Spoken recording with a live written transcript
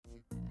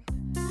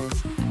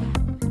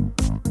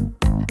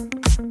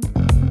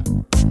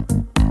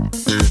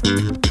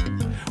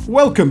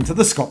Welcome to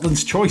the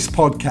Scotland's Choice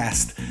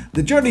podcast.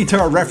 The journey to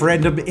our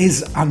referendum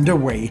is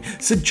underway,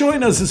 so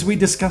join us as we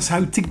discuss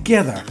how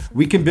together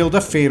we can build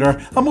a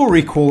fairer, a more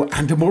equal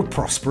and a more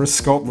prosperous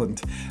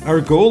Scotland.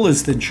 Our goal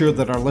is to ensure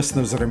that our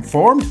listeners are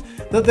informed,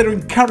 that they're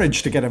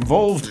encouraged to get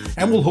involved,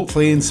 and will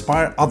hopefully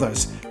inspire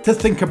others to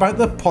think about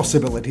the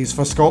possibilities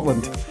for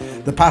Scotland.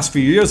 The past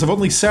few years have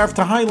only served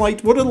to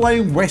highlight what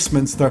allowing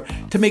Westminster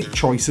to make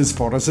choices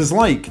for us is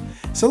like.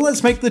 So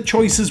let's make the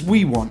choices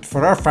we want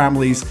for our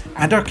families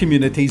and our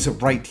communities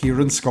right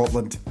here in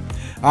Scotland.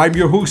 I'm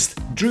your host,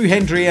 Drew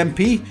Hendry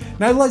MP.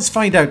 Now let's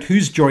find out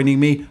who's joining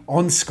me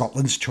on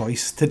Scotland's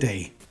Choice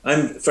today.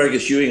 I'm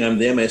Fergus Ewing. I'm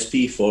the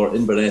MSP for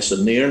Inverness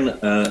and Nairn,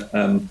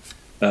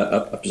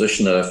 a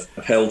position that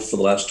I've held for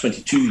the last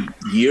 22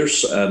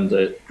 years and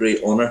a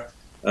great honour.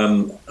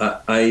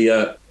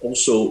 I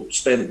also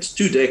spent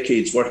 2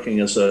 decades working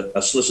as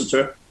a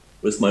solicitor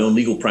with my own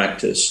legal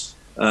practice,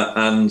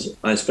 and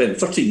I spent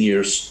 13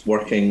 years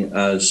working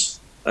as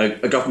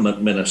a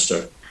government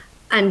minister.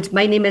 And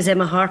my name is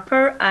Emma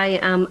Harper. I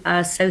am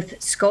a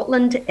South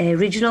Scotland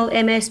regional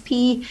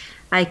MSP.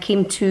 I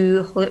came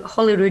to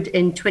Holyrood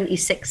in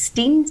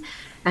 2016,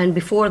 and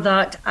before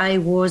that I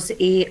was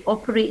a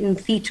operating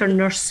theatre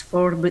nurse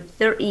for about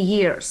 30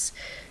 years.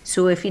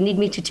 So if you need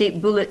me to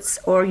take bullets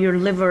or your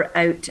liver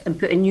out and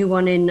put a new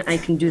one in, I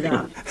can do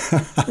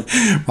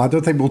that. I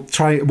don't think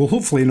we'll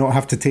hopefully not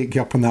have to take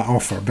you up on that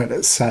offer, but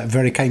it's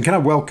very kind. Can I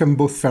welcome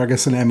both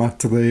Fergus and Emma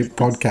to the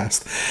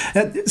podcast?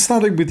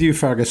 Starting with you,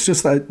 Fergus,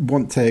 just I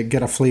want to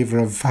get a flavour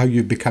of how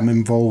you become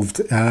involved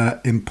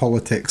in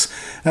politics.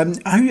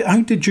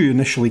 How did you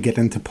initially get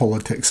into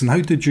politics, and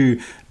how did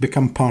you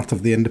become part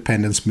of the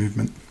independence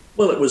movement?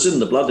 Well, it was in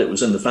the blood, it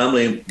was in the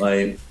family.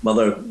 My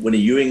mother, Winnie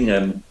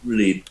Ewing,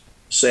 really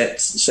set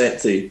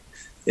the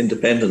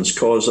independence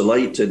cause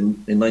alight in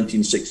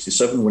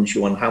 1967 when she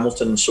won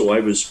Hamilton. So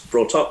I was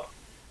brought up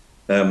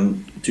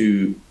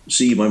to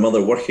see my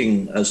mother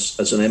working as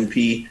an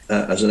MP,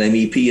 as an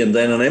MEP, and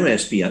then an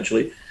MSP,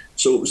 actually.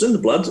 So it was in the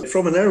blood.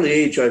 From an early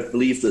age, I've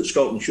believed that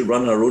Scotland should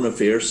run our own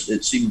affairs.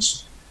 It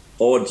seems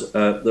odd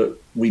that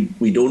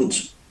we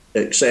don't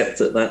accept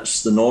that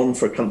that's the norm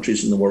for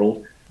countries in the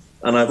world.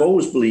 And I've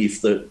always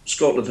believed that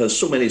Scotland has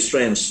so many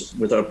strengths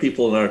with our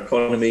people and our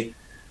economy,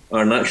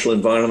 our natural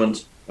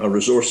environment, our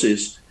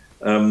resources,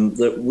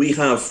 that we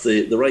have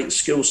the right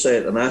skill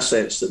set and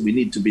assets that we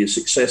need to be a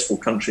successful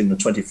country in the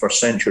 21st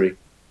century.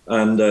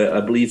 And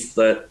I believe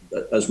that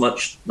as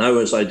much now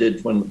as I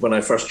did when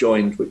I first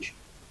joined, which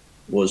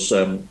was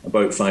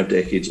about 5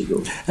 decades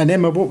ago. And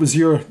Emma, what was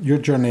your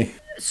journey?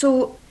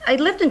 So I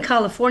lived in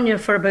California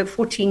for about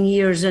 14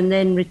 years and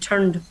then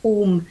returned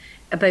home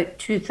about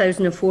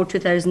 2004,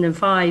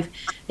 2005.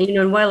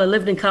 And while I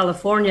lived in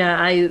California,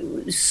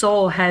 I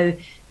saw how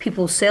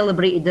people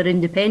celebrated their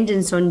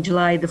independence on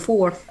July the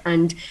 4th,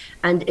 and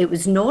it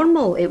was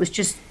normal. It was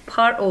just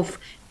part of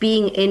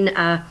being in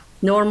a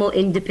normal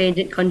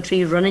independent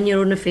country, running your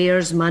own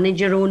affairs,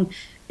 manage your own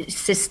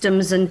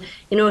systems. And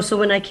so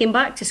when I came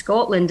back to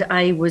Scotland,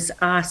 I was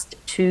asked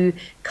to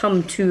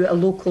come to a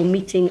local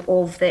meeting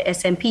of the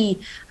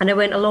SNP, and I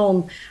went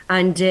along,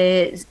 and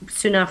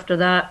soon after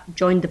that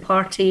joined the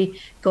party,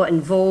 got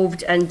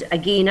involved. And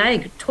again,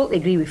 I totally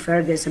agree with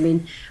Fergus. I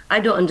mean, I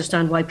don't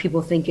understand why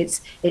people think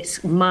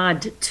it's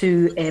mad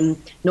to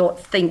not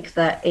think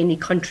that any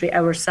country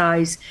our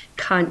size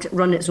can't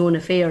run its own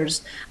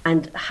affairs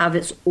and have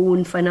its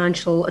own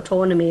financial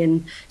autonomy.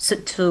 And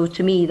so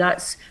to me,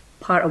 that's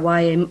part of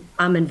why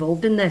I'm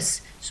involved in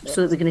this,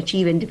 so that we can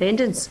achieve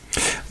independence.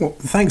 Well,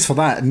 thanks for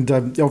that.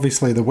 And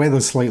obviously the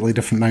weather's slightly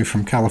different now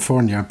from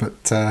California,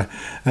 but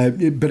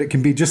it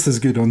can be just as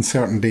good on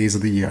certain days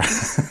of the year.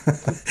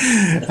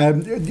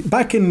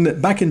 Back in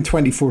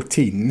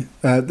 2014,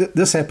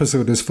 this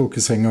episode is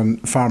focusing on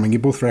farming. You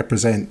both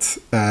represent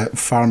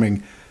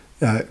farming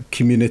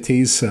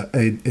communities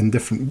in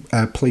different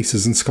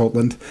places in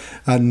Scotland,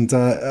 and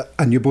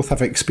you both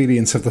have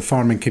experience of the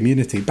farming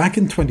community. Back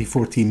in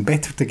 2014,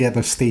 Better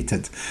Together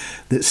stated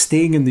that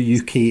staying in the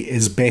UK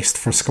is best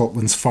for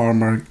Scotland's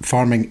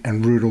farming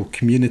and rural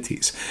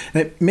communities.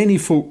 Now, many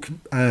folk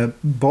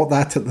bought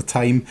that at the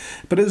time,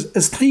 but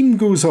as time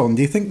goes on,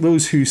 do you think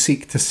those who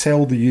seek to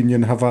sell the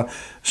union have a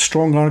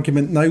strong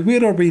argument now?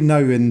 Where are we now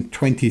in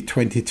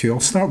 2022? I'll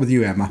start with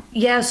you, Emma.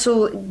 Yeah,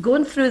 so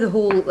going through the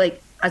whole,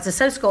 as a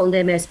South Scotland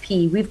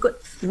MSP, we've got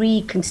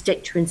 3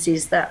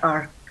 constituencies that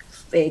are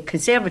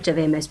Conservative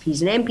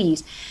MSPs and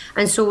MPs.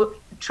 And so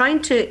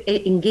trying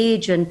to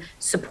engage and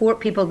support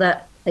people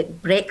that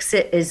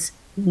Brexit is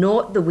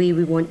not the way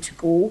we want to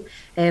go,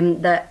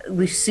 that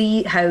we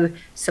see how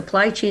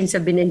supply chains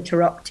have been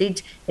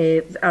interrupted,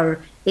 our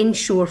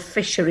inshore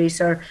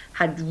fisheries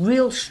had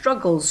real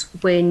struggles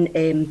when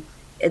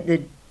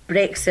the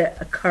Brexit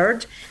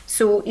occurred.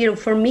 So,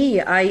 for me,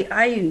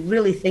 I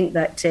really think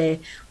that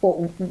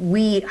what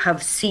we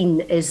have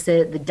seen is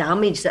the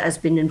damage that has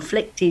been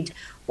inflicted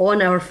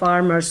on our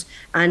farmers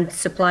and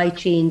supply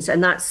chains.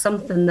 And that's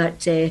something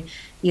that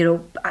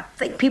I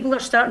think people are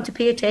starting to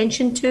pay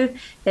attention to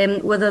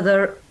whether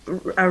they're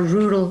are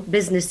rural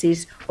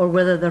businesses or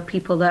whether they're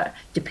people that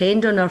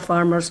depend on our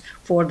farmers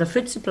for their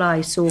food supply.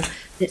 So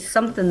it's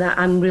something that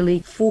I'm really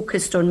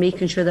focused on,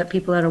 making sure that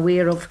people are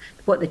aware of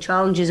what the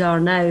challenges are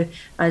now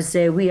as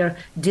we are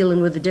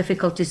dealing with the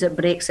difficulties that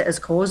Brexit has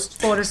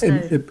caused for us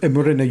now. And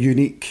we're in a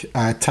unique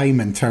time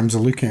in terms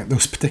of looking at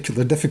those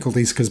particular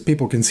difficulties, because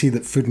people can see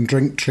that food and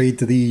drink trade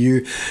to the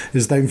EU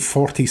is down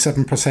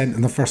 47%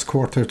 in the first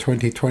quarter of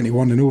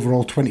 2021 and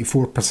overall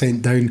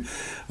 24% down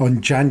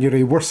on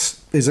January. Worse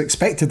is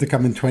expected to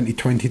come in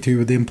 2022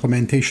 with the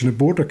implementation of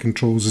border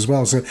controls as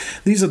well. So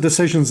these are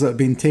decisions that have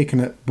been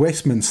taken at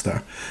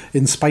Westminster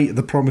in spite of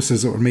the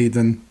promises that were made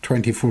in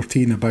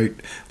 2014 about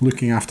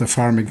looking after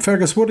farming.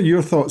 Fergus, what are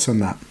your thoughts on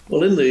that?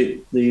 Well, in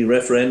the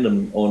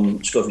referendum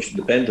on Scottish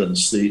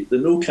independence, the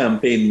No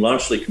campaign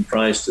largely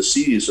comprised a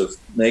series of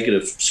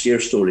negative scare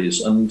stories,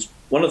 and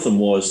one of them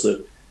was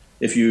that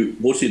if you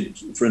voted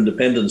for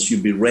independence,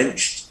 you'd be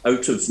wrenched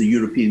out of the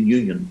European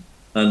Union,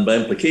 and by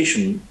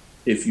implication,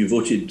 if you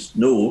voted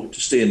no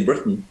to stay in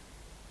Britain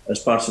as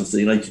part of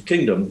the United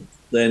Kingdom,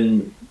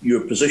 then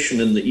your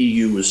position in the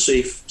EU was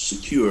safe,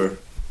 secure,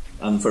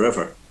 and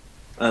forever.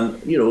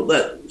 And,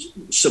 that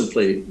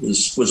simply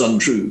was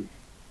untrue.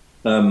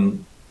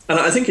 And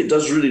I think it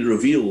does really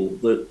reveal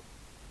that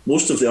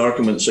most of the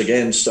arguments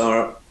against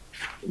are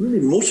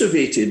really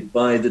motivated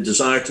by the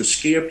desire to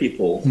scare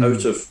people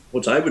out of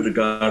what I would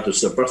regard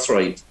as their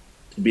birthright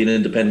to be an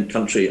independent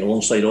country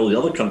alongside all the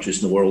other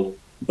countries in the world.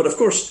 But of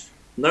course,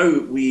 now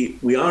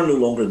we are no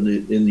longer in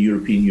the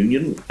European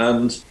Union,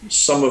 and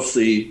some of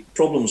the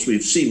problems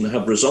we've seen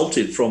have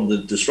resulted from the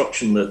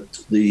disruption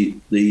that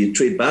the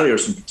trade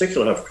barriers in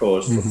particular have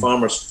caused for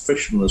farmers,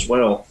 fishermen as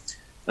well,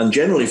 and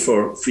generally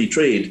for free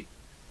trade.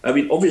 I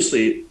mean,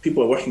 obviously,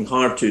 people are working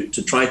hard to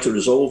try to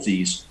resolve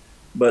these,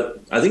 but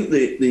I think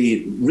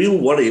the real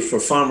worry for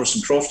farmers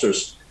and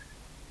crofters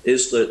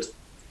is that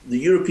the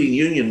European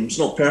Union is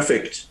not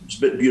perfect, it's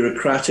a bit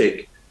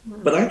bureaucratic,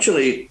 but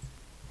actually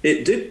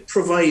it did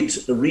provide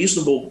a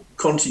reasonable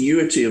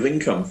continuity of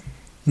income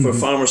for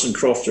farmers and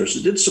crofters.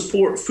 It did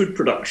support food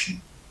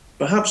production,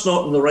 perhaps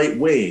not in the right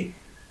way.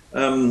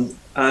 And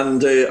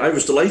I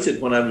was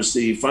delighted when I was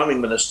the farming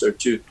minister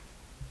to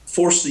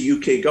force the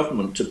UK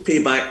government to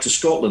pay back to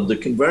Scotland the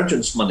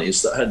convergence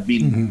monies that had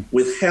been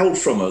withheld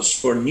from us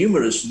for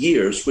numerous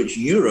years, which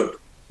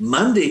Europe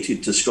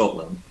mandated to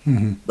Scotland.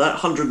 That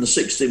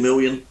 160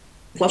 million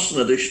plus an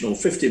additional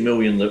 50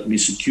 million that we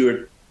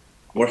secured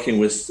working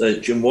with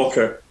Jim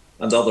Walker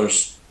and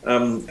others.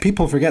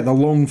 People forget the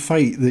long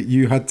fight that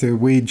you had to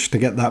wage to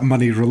get that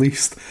money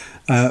released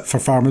for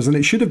farmers, and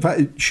it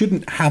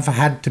shouldn't have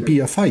had to be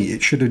a fight.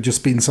 It should have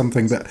just been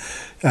something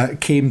that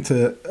came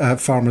to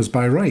farmers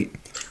by right.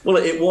 Well,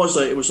 it was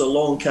a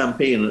long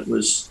campaign. It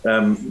was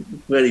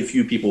very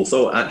few people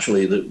thought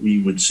actually that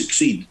we would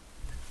succeed,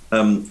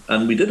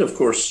 and we did, of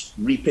course,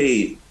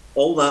 repay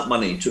all that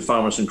money to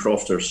farmers and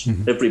crofters.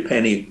 Every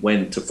penny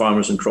went to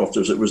farmers and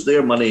crofters. It was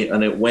their money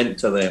and it went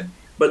to them.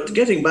 But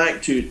getting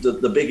back to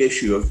the big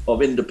issue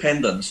of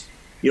independence,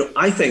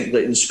 I think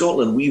that in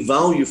Scotland we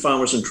value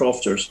farmers and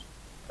crofters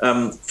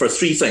for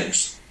three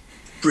things: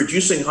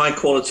 producing high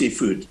quality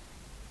food,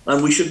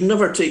 and we should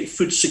never take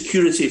food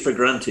security for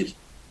granted,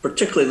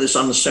 particularly in this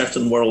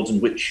uncertain world in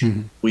which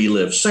we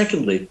live.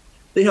 Secondly,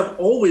 they have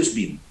always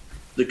been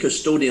the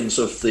custodians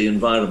of the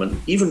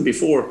environment, even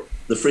before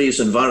the phrase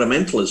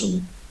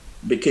environmentalism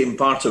became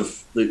part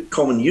of the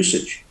common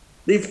usage.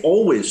 They've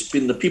always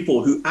been the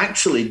people who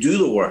actually do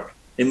the work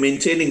in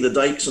maintaining the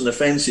dikes and the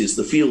fences,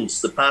 the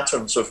fields, the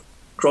patterns of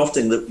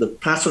crofting, the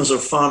patterns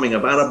of farming,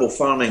 of arable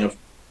farming, of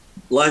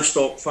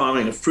livestock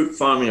farming, of fruit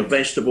farming, of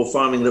vegetable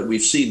farming that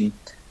we've seen.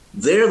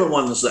 They're the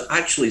ones that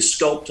actually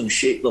sculpt and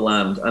shape the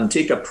land and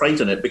take a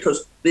pride in it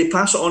because they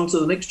pass it on to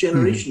the next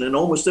generation in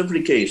almost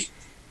every case.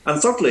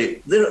 And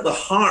thirdly, they're at the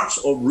heart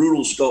of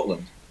rural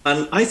Scotland.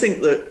 And I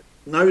think that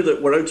now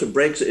that we're out of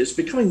Brexit, it's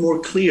becoming more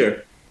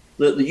clear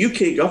that the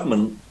UK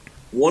government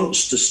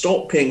wants to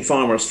stop paying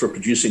farmers for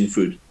producing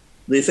food.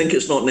 They think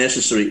it's not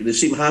necessary. They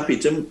seem happy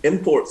to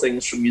import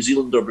things from New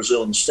Zealand or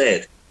Brazil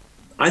instead.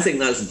 I think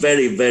that's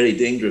very, very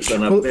dangerous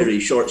and a very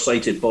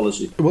short-sighted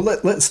policy. Well,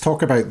 let's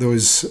talk about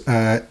those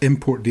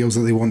import deals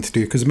that they want to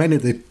do, because many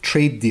of the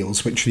trade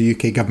deals which the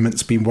UK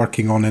government's been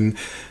working on in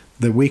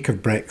the wake of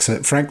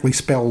Brexit frankly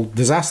spell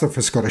disaster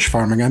for Scottish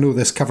farming. I know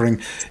this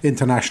covering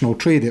international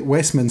trade at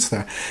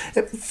Westminster.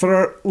 For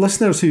our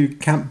listeners who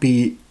can't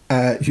be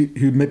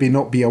who maybe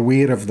not be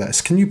aware of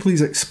this, can you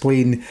please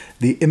explain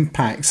the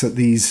impacts that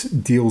these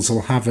deals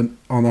will have on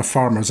our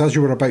farmers, as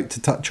you were about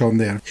to touch on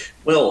there?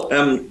 Well,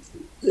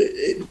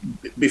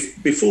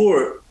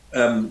 before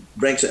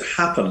Brexit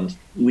happened,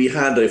 we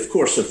had, of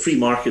course, a free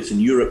market in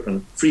Europe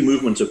and free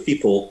movement of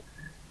people,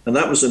 and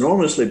that was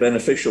enormously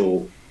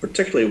beneficial,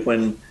 particularly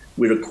when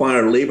we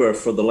require labour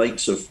for the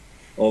likes of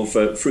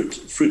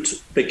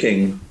fruit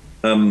picking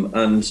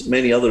and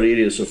many other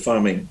areas of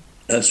farming,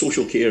 and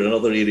social care and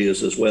other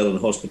areas as well, and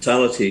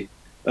hospitality.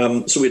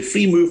 So we had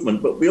free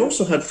movement, but we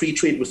also had free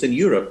trade within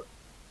Europe.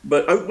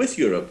 But out with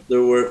Europe,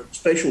 there were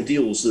special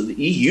deals that the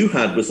EU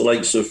had with the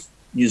likes of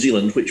New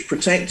Zealand, which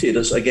protected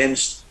us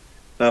against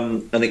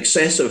an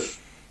excessive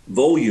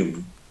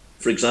volume,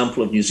 for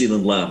example, of New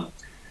Zealand lamb.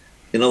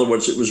 In other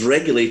words, it was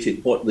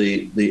regulated what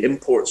the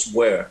imports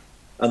were,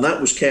 and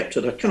that was kept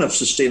at a kind of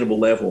sustainable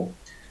level.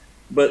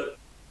 But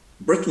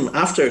Britain,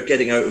 after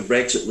getting out of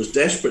Brexit, was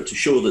desperate to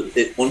show that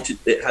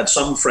it had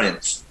some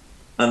friends,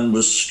 and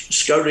was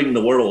scouring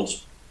the world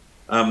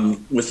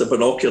with the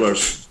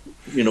binoculars,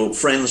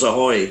 friends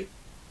ahoy.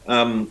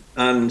 And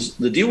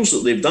the deals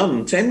that they've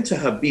done tend to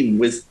have been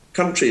with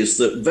countries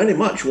that very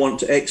much want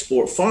to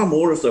export far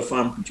more of their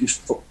farm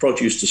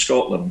produce to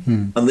Scotland,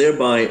 and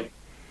thereby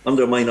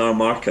undermine our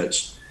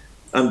markets.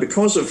 And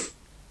because of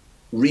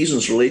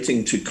reasons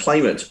relating to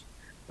climate,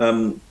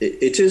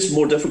 it is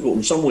more difficult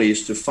in some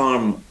ways to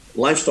farm,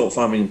 livestock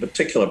farming in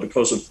particular,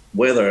 because of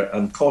weather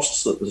and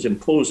costs that it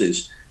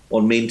imposes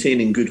on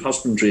maintaining good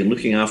husbandry and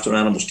looking after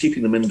animals,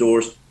 keeping them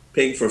indoors,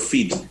 paying for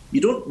feed. You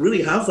don't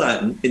really have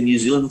that in New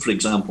Zealand, for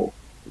example.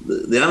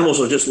 The animals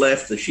are just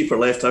left, the sheep are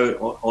left out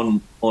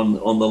on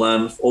the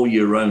land all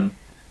year round.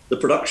 The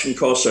production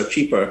costs are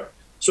cheaper.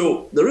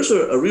 So there is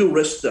a real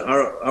risk that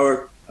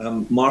our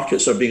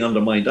markets are being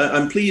undermined.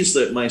 I'm pleased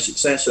that my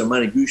successor,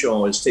 Mary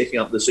Gougeon, is taking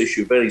up this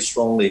issue very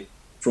strongly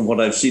from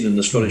what I've seen in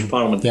the Scottish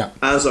Parliament,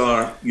 as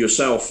are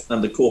yourself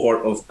and the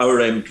cohort of our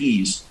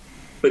MPs.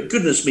 But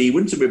goodness me,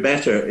 wouldn't it be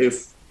better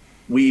if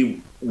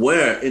we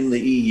were in the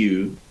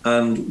EU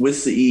and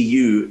with the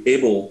EU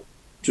able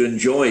to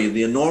enjoy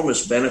the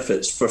enormous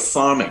benefits for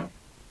farming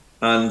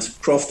and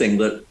crofting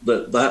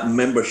that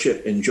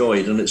membership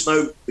enjoyed? And it's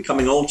now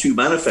becoming all too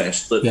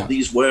manifest that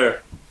these were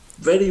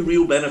very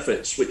real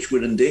benefits which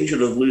were in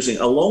danger of losing,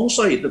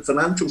 alongside the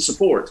financial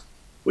support,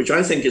 which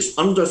I think is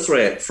under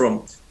threat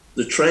from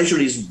the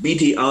Treasury's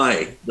beady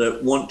eye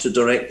that want to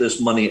direct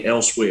this money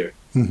elsewhere.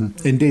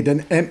 Mm-hmm. Indeed.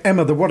 And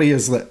Emma, the worry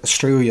is that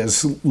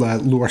Australia's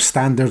lower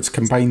standards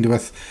combined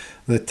with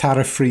the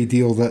tariff-free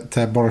deal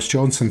that Boris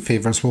Johnson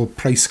favours will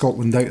price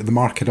Scotland out of the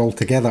market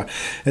altogether.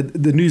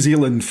 The New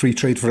Zealand free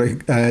trade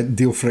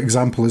deal, for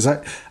example, is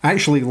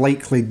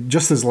actually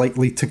just as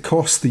likely to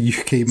cost the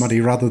UK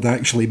money rather than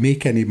actually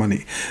make any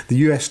money. The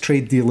US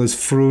trade deal is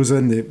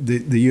frozen.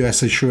 The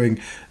US is showing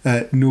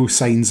no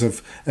signs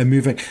of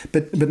moving.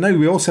 But now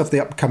we also have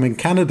the upcoming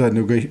Canada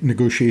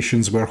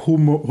negotiations where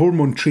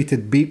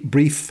hormone-treated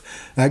beef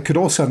could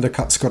also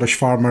undercut Scottish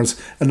farmers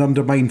and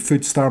undermine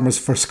food standards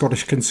for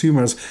Scottish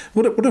consumers.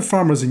 What are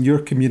farmers in your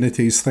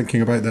communities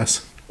thinking about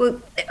this?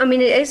 Well, I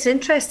mean, it is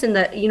interesting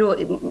that,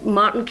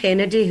 Martin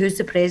Kennedy, who's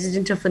the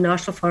president of the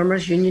National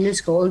Farmers Union in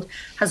Scotland,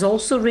 has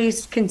also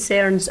raised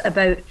concerns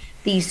about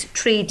these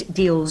trade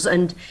deals.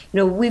 And,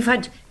 we've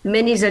had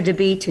many's a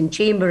debate in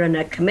Chamber and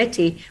a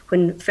committee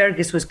when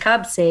Fergus was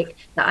CABSEC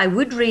that I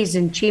would raise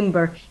in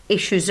Chamber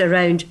issues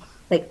around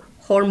like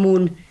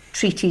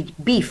hormone-treated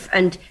beef,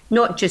 and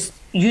not just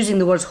using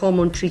the words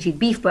hormone-treated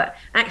beef, but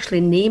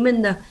actually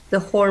naming the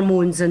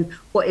hormones and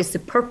what is the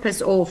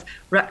purpose of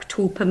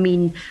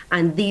ractopamine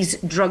and these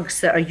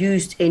drugs that are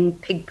used in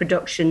pig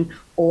production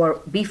or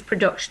beef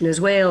production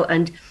as well.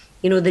 And,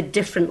 the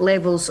different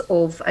levels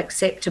of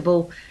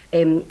acceptable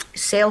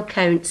cell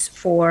counts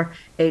for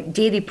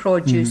dairy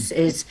produce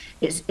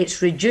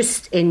it's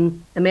reduced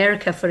in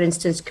America, for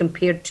instance,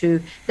 compared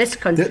to this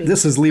country.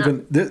 This is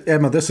leaving,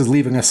 Emma, this is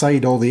leaving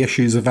aside all the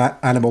issues of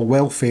animal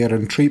welfare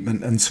and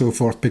treatment and so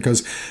forth,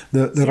 because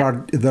there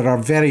are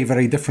very,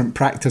 very different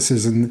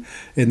practices in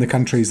the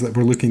countries that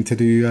we're looking to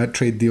do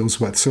trade deals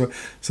with. So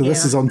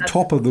this is on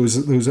top of those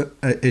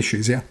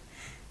issues, yeah.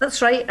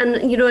 That's right, and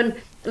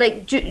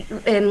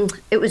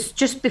it was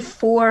just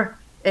before.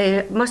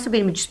 Must have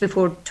been just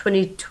before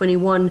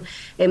 2021,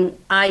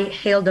 I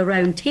held a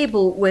round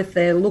table with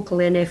the local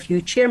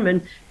NFU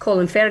chairman,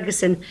 Colin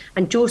Ferguson,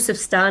 and Joseph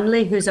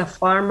Stanley, who's a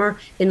farmer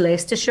in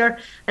Leicestershire.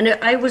 And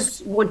I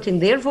was wanting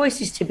their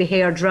voices to be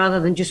heard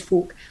rather than just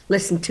folk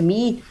listen to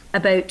me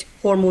about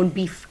hormone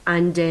beef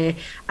and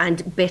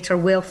better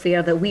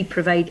welfare that we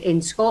provide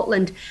in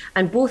Scotland.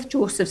 And both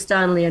Joseph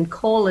Stanley and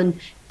Colin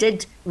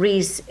did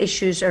raise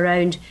issues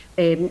around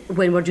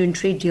when we're doing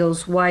trade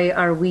deals. Why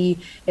are we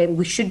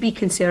should be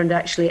concerned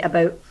actually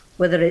about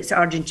whether it's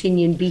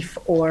Argentinian beef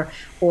or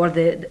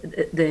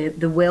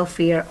the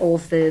welfare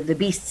of the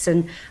beasts.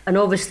 And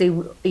obviously,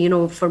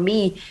 for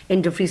me,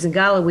 in Dumfries and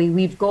Galloway,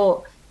 we've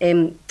got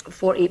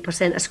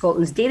 48% of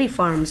Scotland's dairy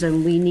farms,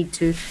 and we need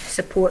to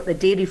support the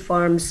dairy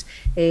farms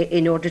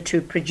in order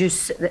to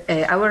produce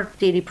our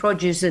dairy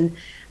produce. And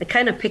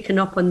kind of picking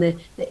up on the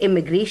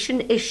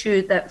immigration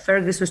issue that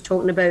Fergus was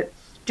talking about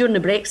during the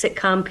Brexit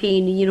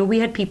campaign, we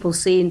had people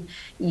saying,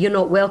 you're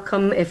not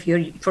welcome if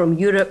you're from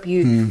Europe,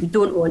 you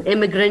don't want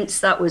immigrants.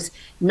 That was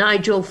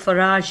Nigel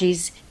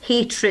Farage's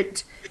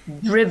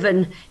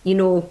hatred-driven,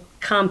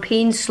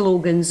 campaign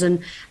slogans.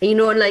 And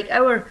like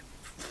our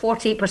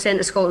 48%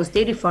 of Scotland's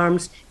dairy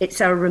farms, it's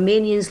our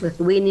Romanians,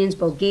 Lithuanians,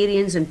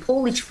 Bulgarians and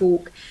Polish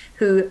folk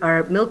who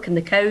are milking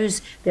the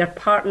cows. Their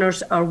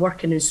partners are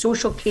working in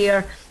social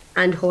care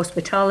and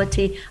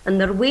hospitality, and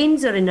their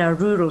wains are in our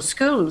rural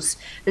schools.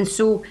 And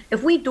so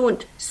if we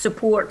don't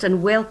support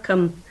and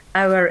welcome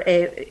our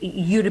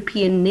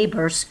European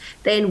neighbours,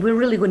 then we're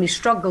really going to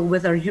struggle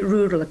with our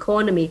rural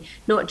economy,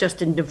 not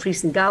just in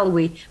Dumfries and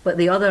Galway, but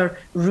the other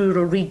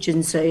rural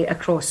regions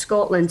across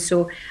Scotland.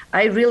 So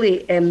I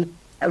really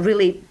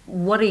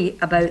worry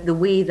about the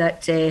way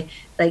that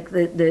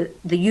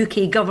the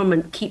UK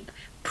government keep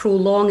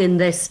prolonging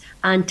this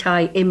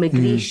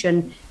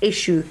anti-immigration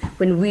issue,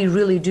 when we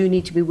really do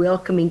need to be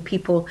welcoming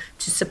people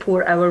to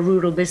support our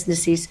rural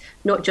businesses,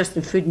 not just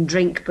in food and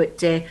drink,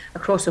 but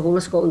across the whole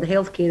of Scotland, the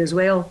healthcare as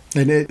well.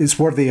 And it's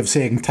worthy of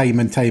saying time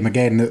and time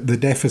again that the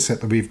deficit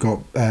that we've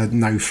got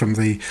now from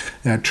the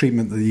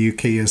treatment that the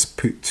UK has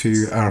put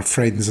to our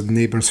friends and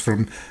neighbours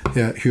from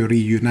who are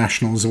EU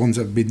nationals, the ones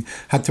that have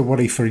had to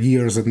worry for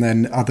years, and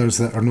then others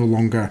that are no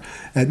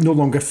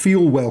longer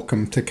feel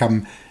welcome to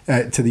come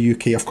to the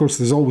UK. Of course,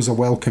 there's always a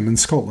welcome in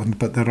Scotland,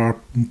 but there are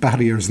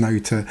barriers now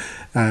to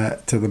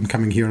them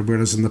coming here,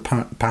 whereas in the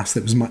past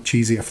it was much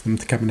easier for them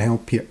to come and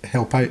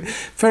help out.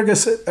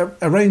 Fergus,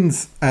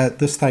 around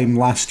this time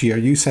last year,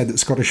 you said that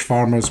Scottish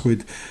farmers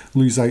would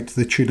lose out to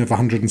the tune of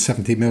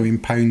 £170 million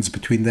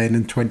between then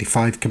and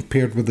 25,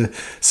 compared with the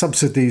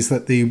subsidies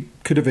that they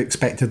could have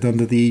expected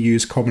under the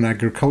EU's Common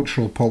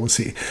Agricultural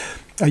Policy.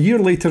 A year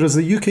later, has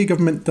the UK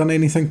government done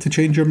anything to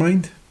change your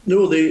mind?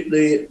 No,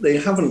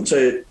 they haven't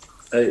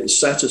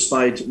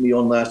satisfied me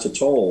on that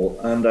at all.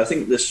 And I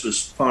think this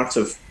was part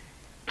of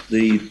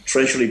the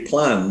Treasury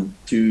plan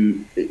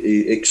to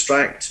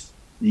extract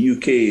the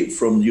UK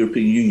from the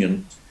European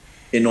Union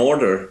in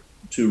order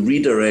to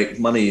redirect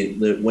money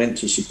that went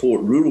to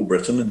support rural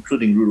Britain,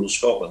 including rural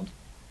Scotland,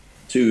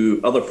 to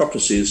other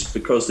purposes,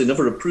 because they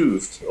never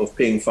approved of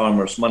paying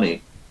farmers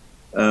money,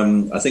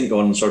 I think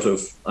on sort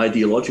of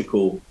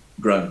ideological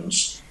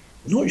grounds.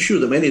 I'm not sure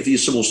that many of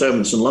these civil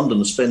servants in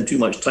London spend too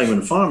much time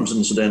on farms,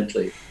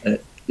 incidentally.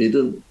 They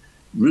don't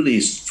really,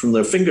 from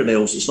their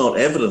fingernails, it's not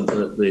evident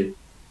that they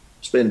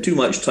spend too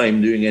much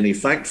time doing any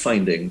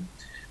fact-finding.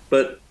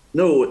 But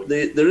no,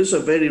 there is a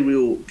very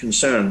real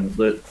concern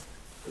that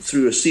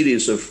through a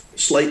series of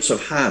sleights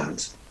of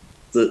hand,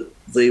 that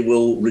they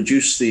will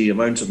reduce the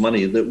amount of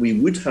money that we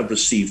would have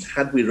received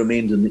had we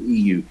remained in the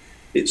EU.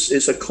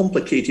 It's a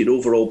complicated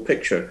overall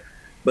picture.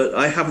 But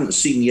I haven't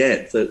seen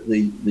yet that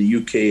the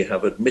UK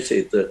have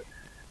admitted that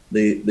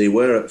they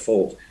were at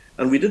fault.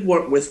 And we did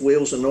work with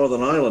Wales and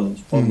Northern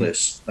Ireland on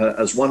this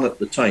as one at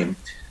the time.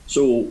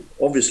 So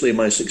obviously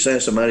my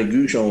successor, Marie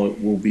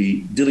Goujon, will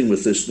be dealing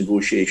with this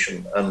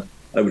negotiation. And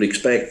I would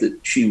expect that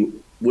she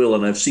will,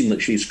 and I've seen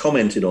that she's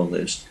commented on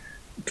this,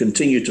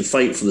 continue to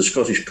fight for the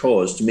Scottish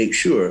cause to make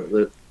sure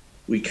that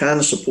we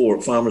can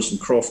support farmers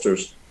and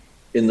crofters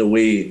in the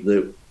way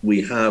that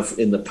we have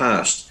in the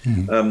past.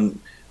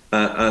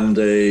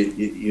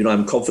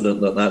 I'm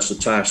confident that that's the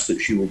task that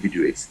she will be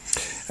doing.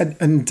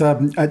 And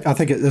I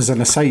think as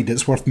an aside,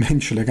 it's worth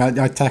mentioning,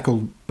 I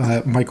tackled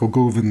Michael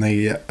Gove in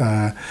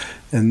the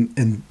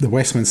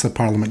Westminster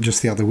Parliament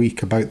just the other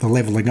week about the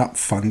Levelling Up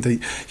Fund.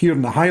 Here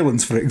in the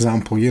Highlands, for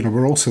example,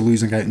 we're also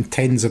losing out in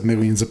tens of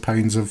millions of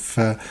pounds of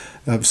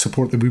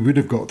support that we would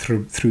have got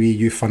through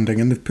EU funding,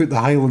 and they've put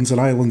the Highlands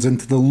and Islands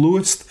into the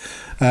lowest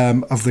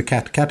of the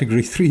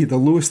category 3, the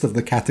lowest of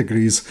the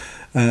categories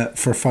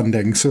for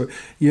funding. So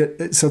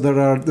there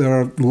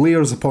are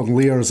layers upon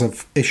layers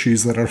of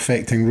issues that are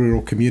affecting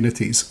rural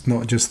communities,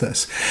 not just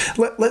this.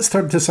 Let's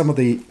turn to some of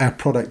the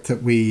product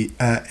that we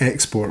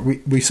export.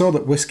 We saw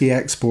that whisky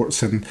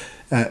exports and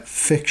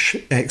fish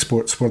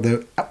exports were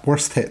the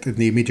worst hit in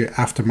the immediate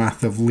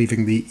aftermath of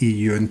leaving the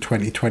EU in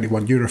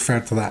 2021. You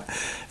referred to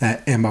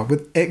that, Emma,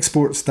 with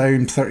exports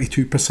down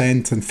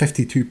 32% and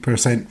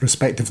 52%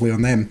 respectively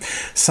on them.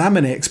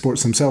 Salmon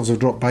exports themselves have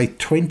dropped by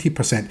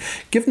 20%.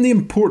 Given the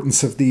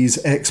importance of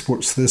these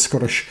exports to the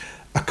Scottish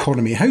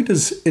economy, how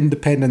does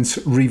independence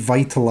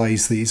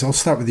revitalise these? I'll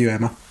start with you,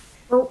 Emma.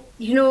 Well,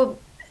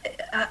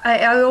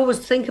 I always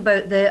think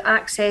about the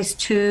access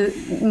to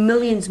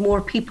millions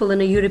more people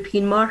in a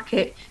European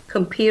market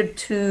compared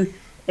to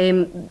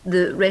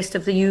the rest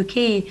of the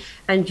UK.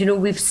 And,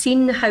 we've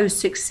seen how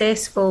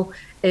successful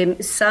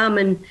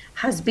salmon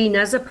has been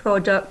as a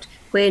product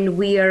when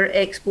we are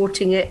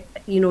exporting it,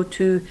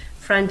 to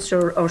France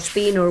or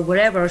Spain or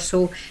wherever.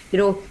 So,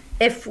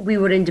 if we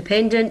were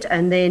independent,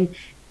 and then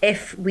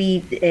if we,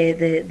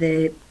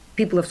 the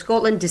people of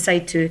Scotland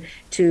decide to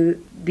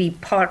be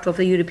part of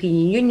the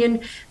European Union,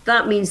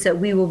 that means that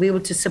we will be able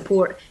to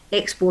support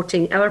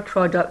exporting our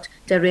product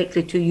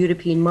directly to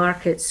European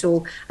markets.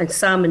 So, and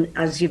salmon,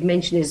 as you've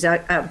mentioned, is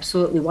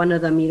absolutely one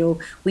of them.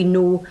 We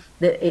know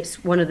that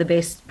it's one of the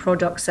best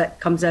products that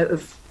comes out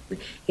of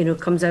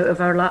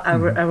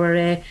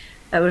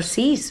our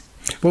seas.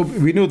 Well,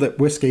 we know that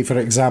whisky, for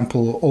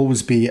example, will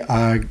always be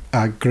a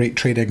great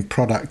trading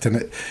product,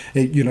 and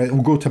it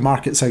will go to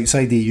markets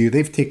outside the EU.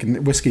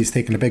 Whisky's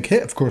taken a big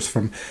hit, of course,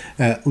 from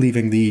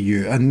leaving the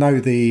EU, and now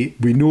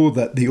we know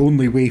that the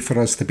only way for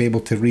us to be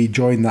able to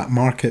rejoin that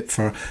market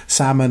for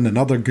salmon and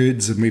other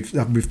goods, and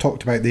we've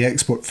talked about the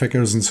export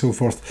figures and so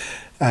forth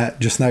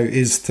just now,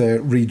 is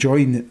to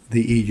rejoin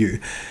the EU.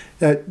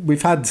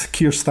 We've had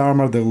Keir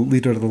Starmer, the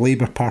leader of the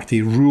Labour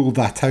Party, rule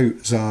that out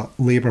as a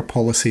Labour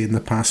policy in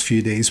the past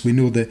few days. We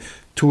know the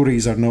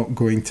Tories are not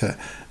going to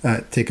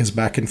take us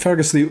back. And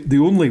Fergus, the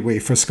only way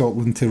for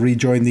Scotland to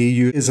rejoin the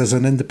EU is as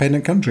an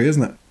independent country,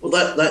 isn't it? Well,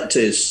 that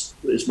is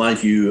my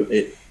view.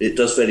 It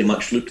does very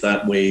much look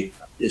that way.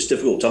 It's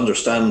difficult to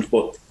understand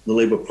what the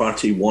Labour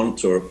Party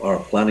want or are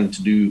planning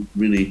to do,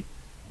 really.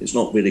 It's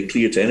not very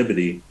clear to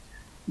anybody.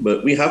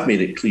 But we have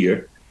made it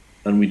clear,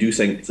 and we do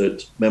think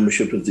that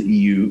membership of the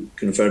EU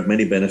conferred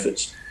many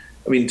benefits.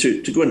 I mean,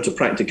 to go into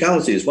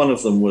practicalities, one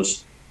of them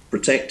was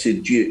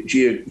protected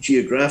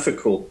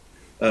geographical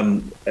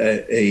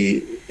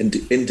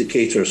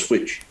indicators,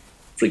 which,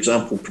 for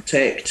example,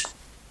 protect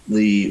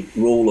the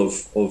role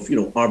of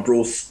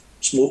Arbroath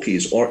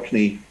Smokies,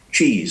 Orkney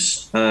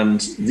cheese, and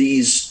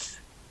these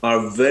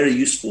are very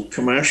useful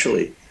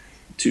commercially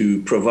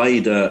to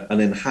provide an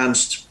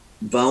enhanced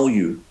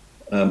value,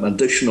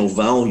 additional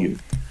value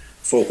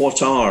for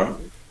what are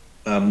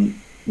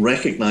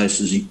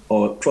recognised as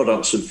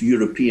products of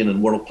European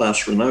and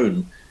world-class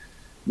renown.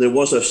 There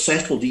was a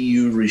settled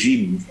EU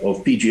regime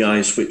of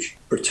PGIs which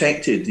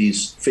protected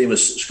these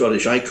famous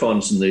Scottish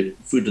icons in the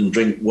food and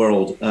drink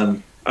world,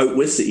 and out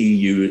with the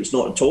EU, it's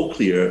not at all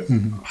clear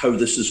how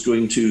this is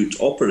going to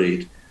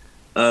operate.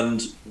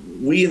 And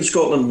we in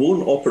Scotland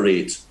won't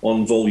operate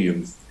on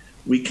volume.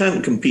 We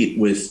can't compete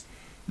with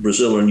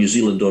Brazil or New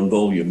Zealand on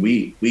volume.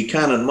 We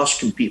can and must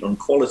compete on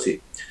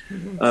quality.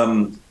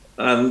 And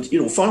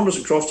farmers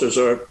and crofters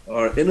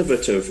are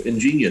innovative,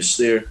 ingenious.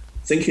 They're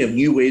thinking of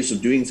new ways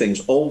of doing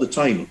things all the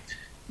time.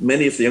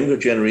 Many of the younger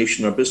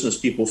generation are business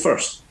people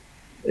first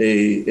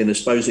in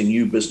espousing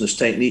new business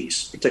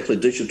techniques, particularly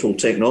digital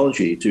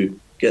technology, to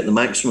get the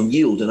maximum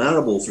yield in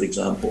arable, for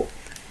example.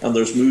 And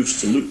there's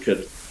moves to look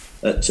at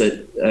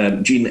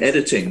gene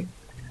editing,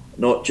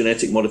 not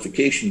genetic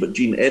modification, but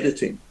gene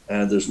editing.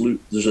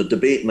 There's a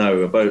debate now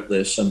about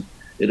this, and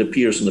it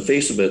appears in the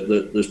face of it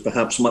that there's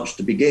perhaps much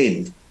to be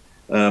gained.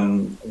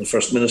 The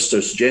First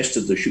Minister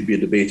suggested there should be a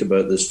debate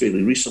about this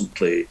fairly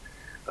recently.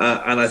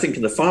 And I think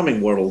in the farming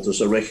world, there's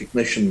a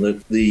recognition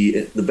that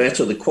the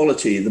better the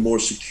quality, the more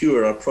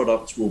secure our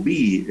products will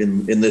be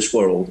in this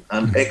world.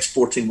 And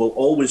exporting will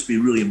always be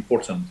really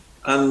important.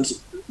 And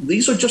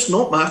these are just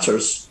not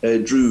matters,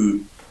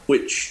 Drew,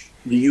 which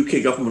the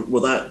UK government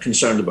were that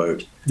concerned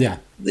about. Yeah,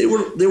 they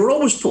were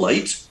always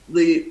polite.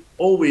 They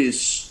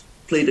always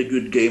played a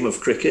good game of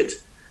cricket.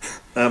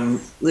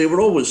 They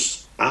were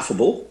always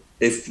affable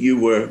if you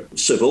were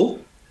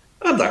civil,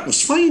 and that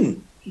was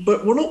fine.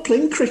 But we're not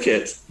playing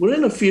cricket. We're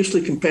in a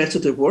fiercely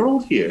competitive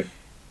world here,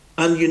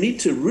 and you need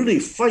to really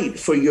fight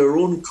for your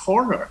own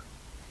corner.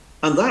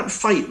 And that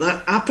fight,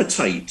 that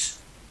appetite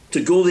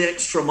to go the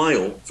extra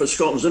mile for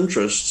Scotland's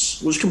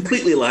interests was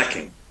completely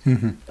lacking.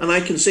 And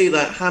I can say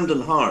that hand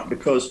in heart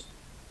because,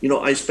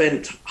 I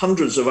spent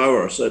hundreds of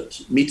hours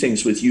at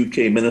meetings with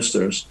UK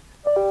ministers,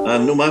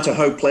 and no matter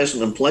how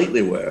pleasant and polite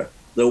they were,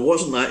 there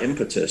wasn't that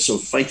impetus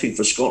of fighting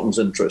for Scotland's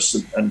interests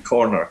and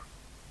corner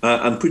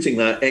and putting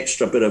that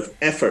extra bit of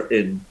effort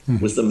in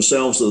with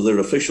themselves or their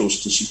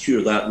officials to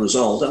secure that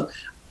result.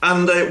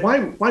 And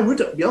why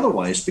would it be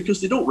otherwise?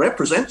 Because they don't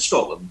represent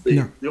Scotland.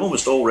 They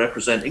almost all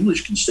represent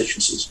English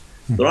constituencies.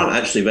 There aren't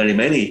actually very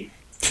many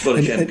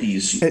Scottish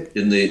MPs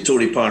in the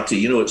Tory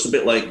party. It's a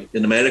bit like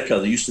in America,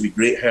 there used to be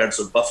great herds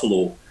of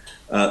buffalo.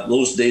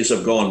 Those days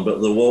are gone,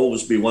 but there will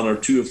always be one or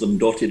two of them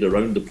dotted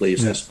around the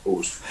place, I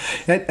suppose.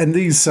 And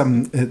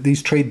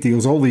these trade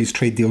deals, all these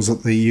trade deals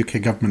that the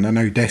UK government are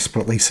now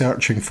desperately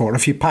searching for,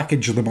 if you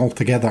package them all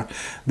together,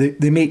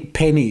 they make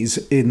pennies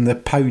in the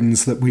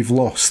pounds that we've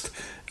lost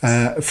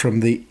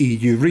from the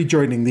EU.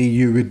 Rejoining the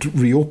EU would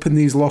reopen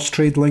these lost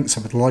trade links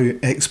and would allow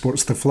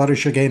exports to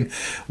flourish again,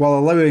 while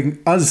allowing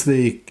us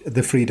the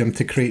freedom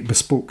to create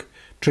bespoke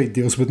trade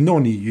deals with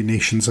non-EU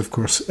nations, of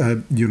course,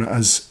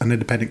 as an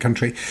independent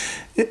country.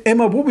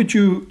 Emma, what would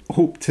you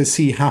hope to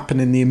see happen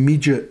in the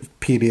immediate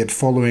period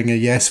following a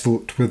yes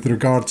vote with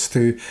regards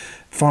to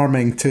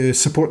farming to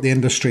support the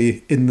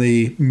industry in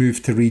the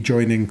move to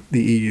rejoining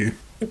the EU?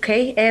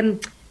 Okay,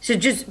 so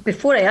just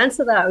before I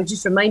answer that, I would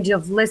just remind you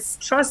of Liz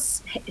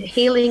Truss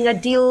hailing a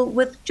deal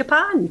with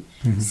Japan,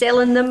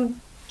 selling them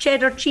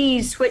cheddar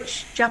cheese,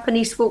 which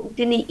Japanese folk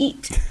didn't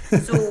eat.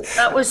 So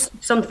that was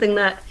something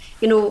that,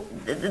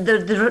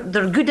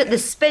 they're good at the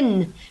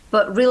spin,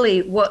 but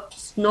really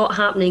what's not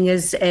happening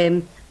is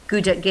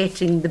good at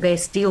getting the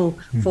best deal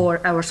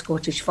for our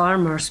Scottish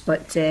farmers.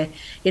 But,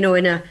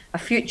 in a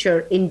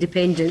future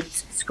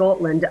independent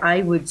Scotland,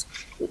 I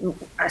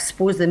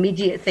suppose the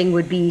immediate thing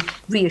would be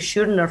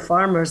reassuring our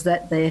farmers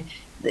that the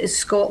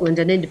Scotland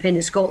and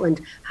independent Scotland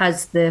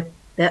has the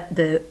that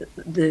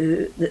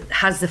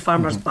has the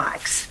farmers'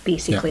 backs,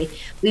 basically.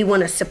 We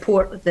want to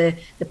support the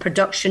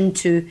production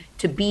to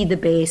be the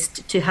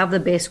best, to have the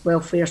best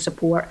welfare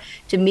support,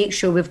 to make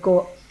sure we've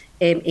got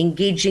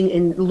engaging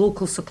in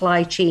local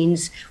supply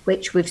chains,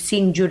 which we've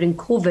seen during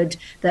COVID,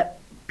 that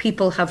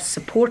people have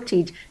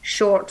supported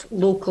short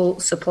local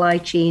supply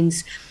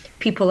chains.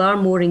 People are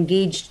more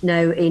engaged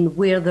now in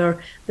where their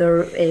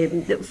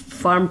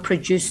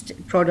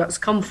farm-produced products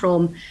come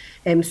from.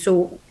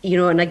 So,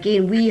 and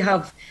again, we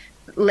have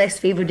less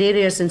favoured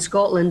areas in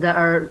Scotland that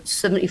are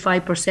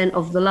 75%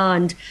 of the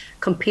land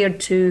compared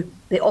to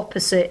the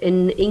opposite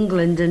in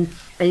England. And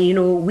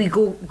we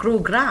grow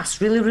grass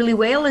really, really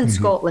well in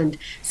Scotland.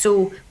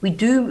 So we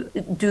do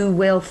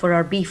well for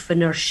our beef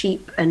and our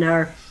sheep and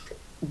our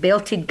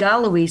belted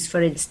galloways,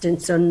 for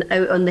instance,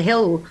 out on the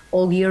hill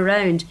all year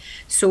round.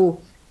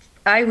 So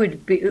I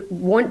would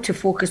want to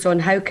focus on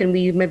how can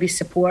we maybe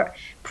support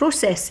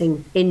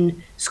processing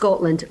in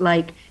Scotland,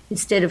 like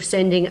instead of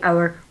sending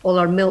all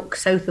our milk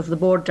south of the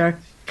border,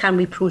 can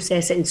we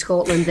process it in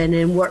Scotland and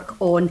then work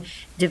on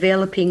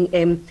developing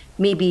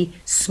maybe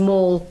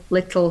small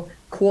little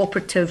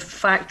cooperative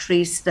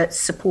factories that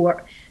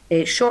support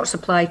short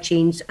supply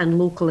chains and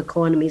local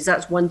economies.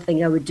 That's one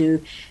thing I would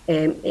do,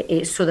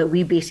 so that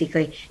we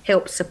basically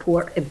help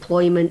support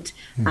employment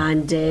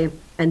and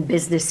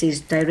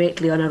businesses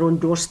directly on our own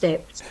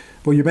doorstep.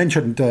 Well, you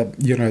mentioned,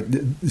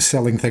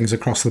 selling things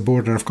across the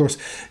border. Of course,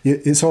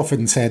 it's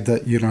often said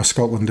that,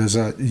 Scotland is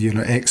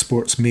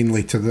exports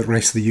mainly to the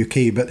rest of the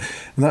UK, but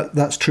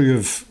that's true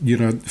of,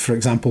 for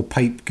example,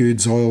 pipe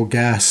goods, oil,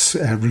 gas,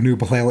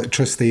 renewable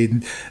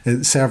electricity,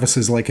 and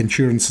services like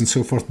insurance and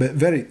so forth. But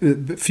very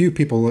few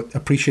people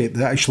appreciate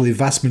that actually the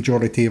vast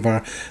majority of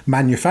our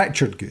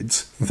manufactured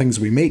goods, the things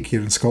we make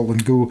here in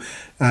Scotland, go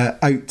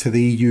out to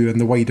the EU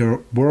and the wider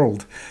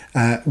world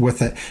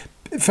with it.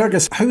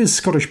 Fergus, how is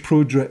Scottish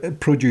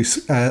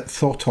produce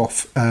thought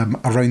of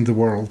around the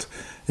world?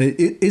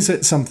 Is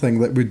it something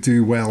that would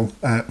do well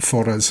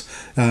for us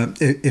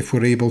if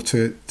we're able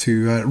to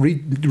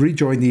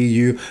rejoin the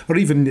EU, or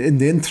even in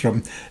the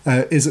interim?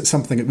 Is it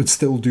something that would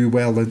still do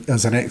well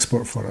as an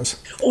export for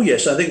us? Oh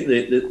yes, I think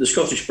the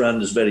Scottish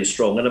brand is very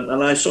strong,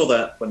 and I saw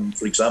that when,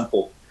 for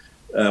example,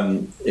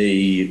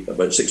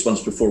 about 6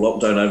 months before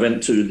lockdown, I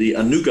went to the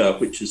Anuga,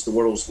 which is the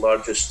world's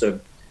largest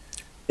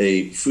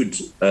a food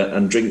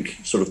and drink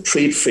sort of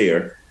trade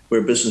fair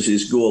where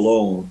businesses go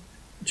along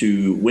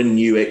to win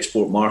new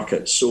export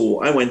markets.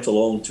 So I went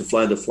along to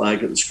fly the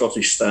flag at the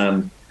Scottish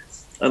stand,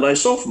 and I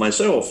saw for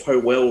myself how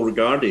well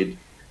regarded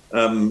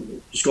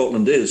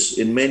Scotland is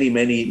in many,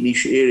 many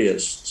niche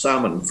areas.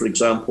 Salmon, for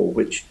example,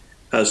 which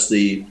has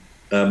the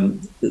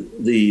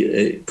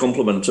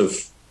complement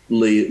of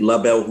La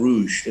Belle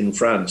Rouge in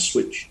France,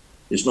 which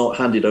is not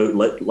handed out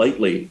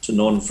lightly to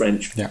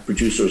non-French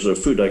producers of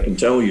food, I can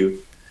tell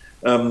you.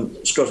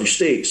 Scottish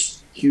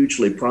steaks,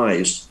 hugely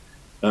prized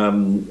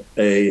in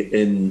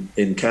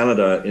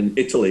Canada, in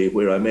Italy,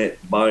 where I met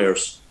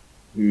buyers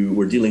who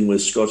were dealing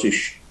with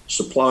Scottish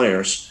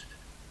suppliers.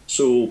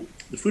 So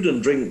the food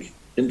and drink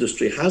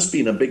industry has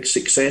been a big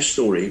success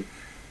story,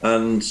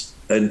 and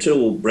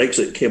until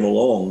Brexit came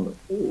along,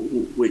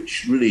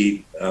 which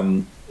really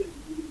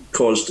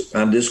caused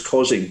and is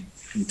causing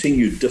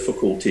continued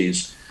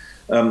difficulties.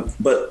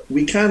 But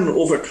we can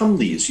overcome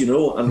these,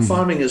 and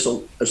farming is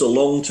a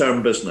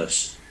long-term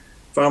business.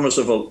 Farmers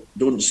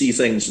don't see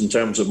things in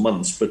terms of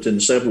months, but in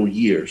several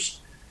years.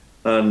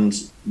 And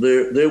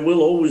there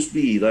will always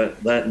be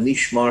that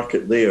niche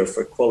market there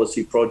for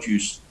quality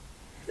produce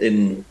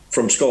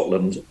from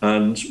Scotland.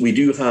 And we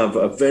do have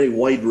a very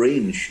wide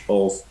range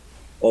of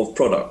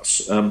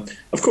products.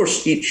 Of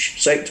course,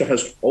 each sector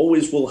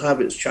will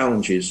have its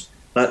challenges.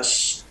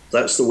 That's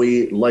the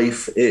way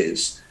life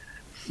is.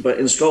 But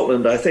in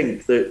Scotland, I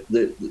think that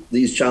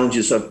these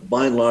challenges have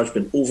by and large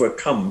been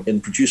overcome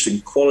in producing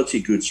quality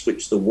goods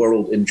which the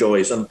world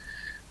enjoys. And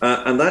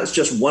that's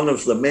just one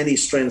of the many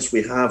strengths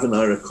we have in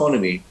our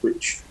economy,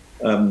 which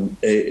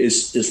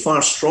is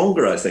far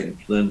stronger, I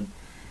think, than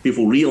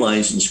people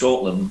realise in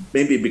Scotland,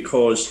 maybe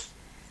because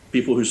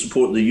people who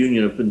support the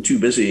union have been too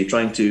busy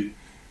trying to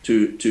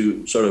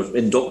sort of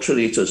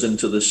indoctrinate us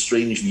into this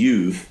strange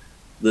view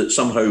that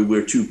somehow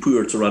we're too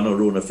poor to run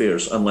our own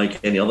affairs,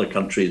 unlike any other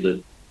country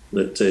that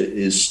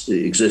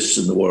exists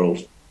in the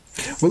world.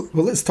 Well,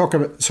 let's talk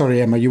about.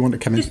 Sorry, Emma, you want to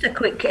come in? Just a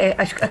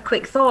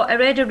quick thought. I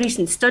read a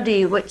recent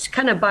study which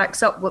kind of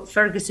backs up what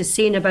Fergus is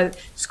saying about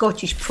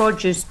Scottish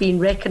produce being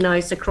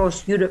recognised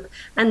across Europe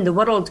and the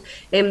world.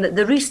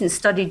 The recent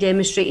study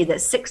demonstrated that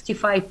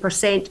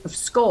 65% of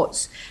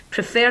Scots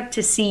preferred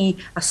to see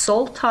a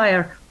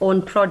saltire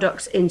on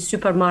products in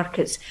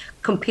supermarkets,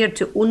 compared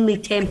to only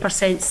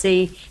 10%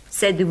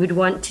 said they would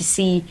want to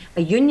see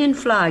a union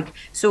flag.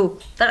 So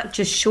that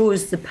just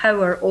shows the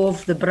power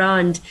of the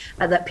brand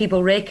that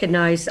people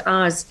recognise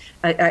as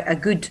a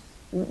good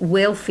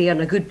welfare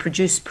and a good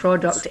produced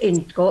product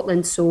in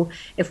Scotland. So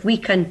if we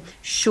can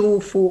show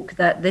folk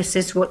that this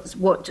is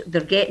what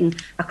they're getting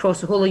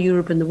across the whole of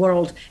Europe and the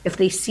world, if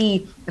they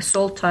see a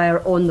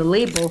Saltire on the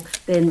label,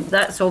 then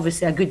that's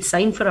obviously a good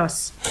sign for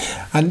us.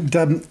 And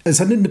as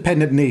an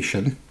independent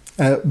nation,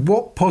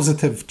 what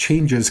positive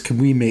changes can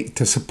we make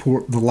to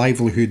support the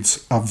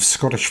livelihoods of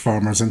Scottish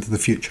farmers into the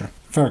future?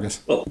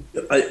 Fergus? Well,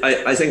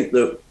 I think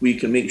that we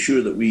can make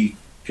sure that we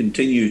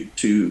continue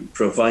to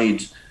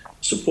provide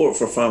support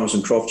for farmers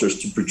and crofters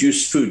to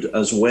produce food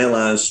as well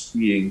as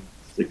being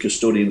the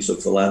custodians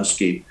of the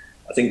landscape.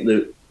 I think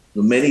that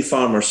many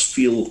farmers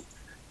feel,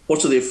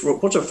 what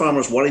are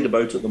farmers worried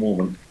about at the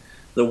moment?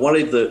 They're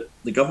worried that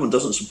the government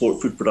doesn't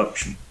support food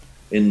production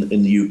in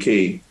the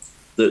UK,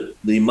 that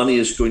the money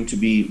is going to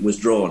be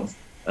withdrawn,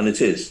 and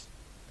it is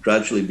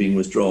gradually being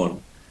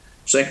withdrawn.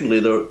 Secondly,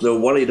 they're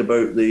worried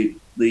about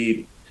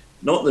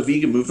not the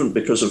vegan movement,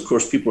 because of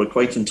course people are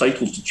quite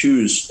entitled to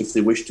choose if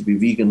they wish to be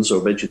vegans or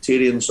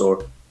vegetarians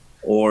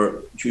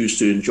or choose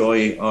to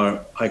enjoy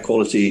our high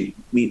quality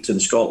meat in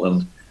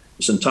Scotland.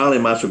 It's entirely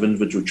a matter of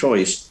individual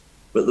choice,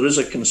 but there is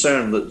a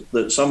concern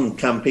that some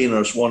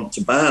campaigners want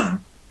to ban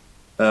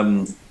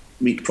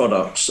meat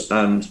products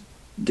and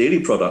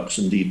dairy products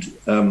indeed,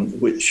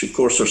 which of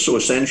course are so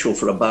essential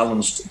for a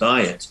balanced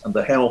diet and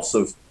the health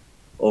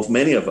of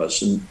many of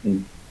us,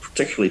 and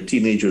particularly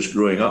teenagers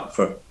growing up,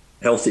 for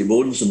healthy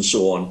bones and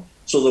so on.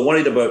 So they're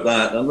worried about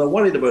that, and they're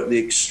worried about the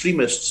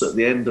extremists at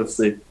the end of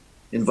the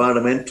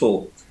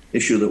environmental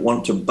issue that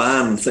want to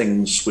ban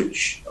things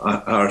which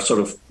are sort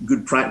of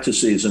good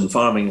practices in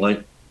farming,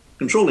 like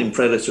controlling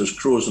predators,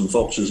 crows and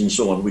foxes and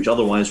so on, which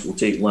otherwise will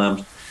take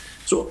land.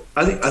 So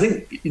I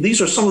think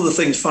these are some of the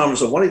things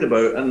farmers are worried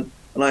about, and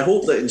I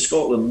hope that in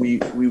Scotland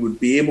we would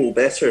be able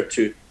better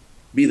to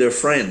be their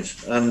friend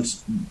and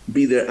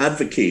be their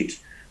advocate,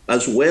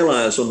 as well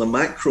as on the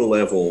macro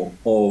level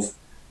of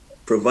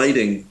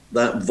providing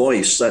that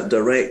voice, that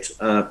direct,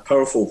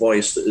 powerful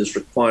voice that is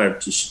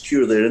required to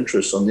secure their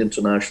interests on the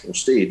international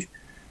stage.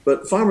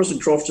 But farmers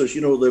and crofters,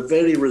 they're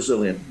very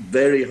resilient,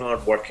 very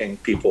hard-working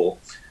people.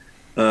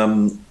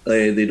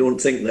 They don't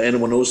think that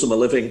anyone owes them a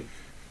living,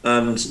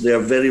 and they are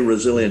very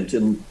resilient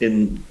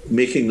in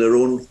making their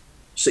own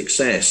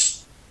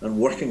success and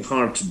working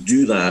hard to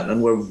do that.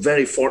 And we're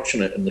very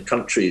fortunate in the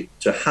country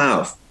to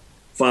have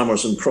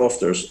farmers and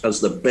crofters as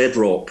the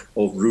bedrock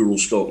of rural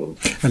Scotland.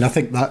 And I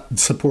think that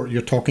support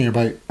you're talking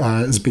about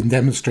has been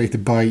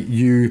demonstrated by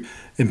you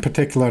in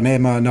particular, and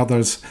Emma and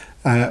others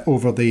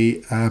over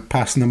the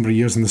past number of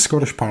years in the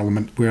Scottish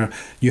Parliament, where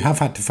you have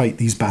had to fight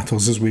these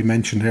battles, as we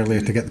mentioned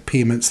earlier, to get the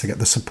payments, to get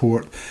the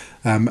support.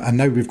 And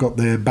now we've got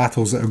the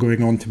battles that are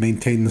going on to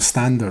maintain the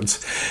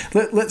standards.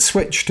 Let's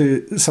switch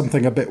to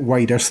something a bit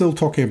wider, still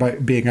talking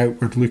about being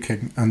outward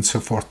looking and so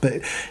forth.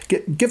 But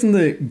given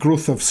the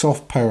growth of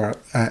soft power,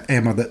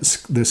 Emma,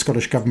 that the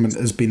Scottish Government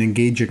has been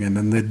engaging in,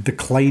 and the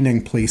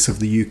declining place of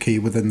the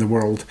UK within the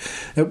world,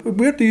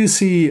 where do you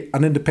see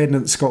an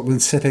independent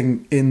Scotland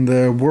sitting in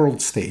the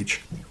world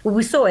stage? Well,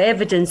 we saw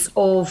evidence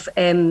of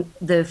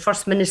the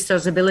First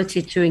Minister's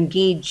ability to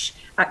engage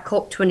at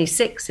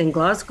COP26 in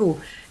Glasgow,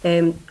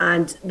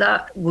 and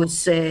that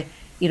was,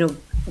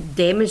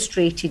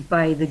 demonstrated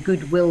by the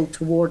goodwill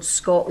towards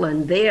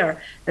Scotland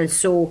there. And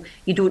so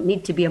you don't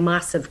need to be a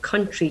massive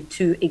country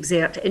to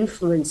exert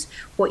influence.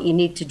 What you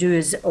need to do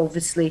is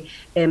obviously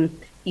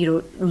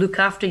look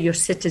after your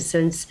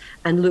citizens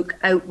and look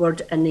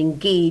outward and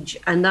engage.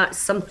 And that's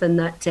something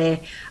that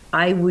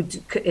I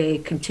would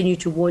continue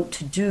to want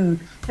to do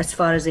as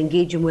far as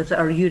engaging with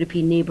our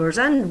European neighbours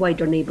and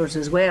wider neighbours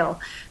as well.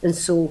 And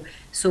so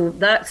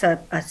that's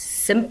a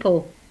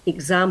simple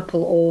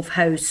example of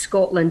how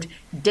Scotland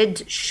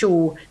did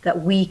show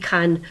that we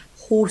can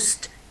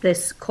host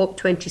this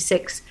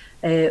COP26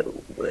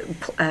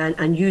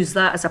 and use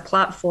that as a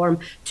platform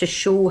to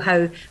show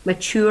how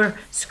mature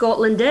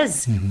Scotland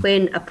is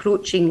when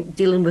approaching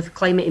dealing with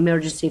climate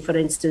emergency, for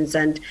instance.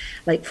 And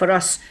like for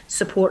us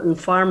supporting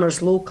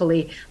farmers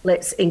locally,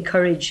 let's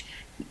encourage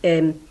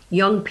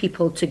young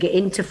people to get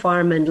into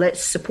farming.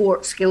 Let's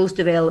support skills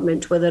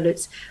development, whether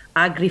it's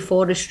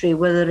agri-forestry,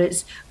 whether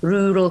it's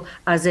rural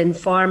as in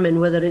farming,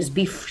 whether it's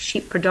beef,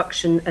 sheep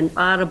production and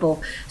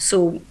arable.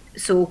 So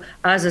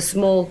as a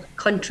small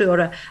country,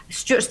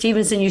 Stuart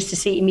Stevenson used to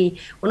say to me,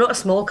 we're not a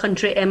small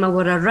country, Emma,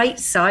 we're a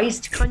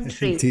right-sized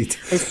country. Indeed.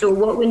 And so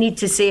what we need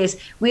to say is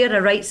we are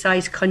a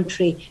right-sized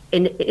country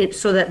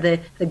so that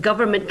the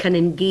government can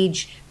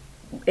engage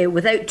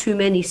without too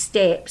many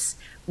steps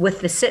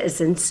with the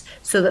citizens,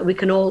 so that we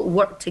can all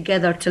work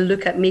together to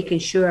look at making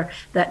sure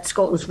that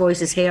Scotland's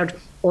voice is heard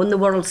on the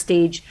world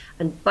stage.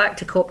 And back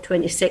to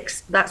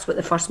COP26, that's what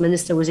the First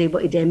Minister was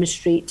able to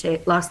demonstrate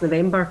last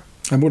November.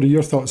 And what are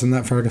your thoughts on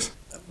that, Fergus?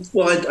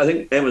 Well, I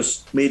think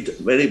Emma's made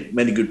very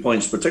many good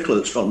points,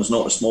 particularly that Scotland's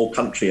not a small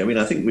country. I mean,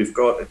 I think we've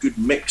got a good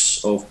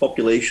mix of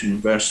population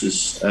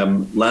versus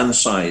land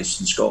size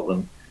in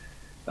Scotland.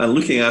 And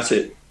looking at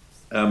it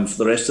for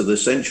the rest of the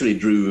century,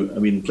 Drew, I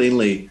mean,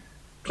 plainly,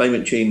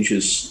 climate change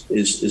is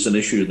an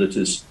issue that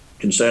is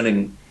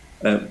concerning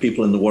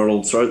people in the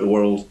world, throughout the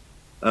world.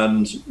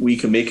 And we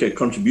can make a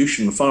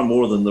contribution far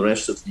more than the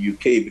rest of the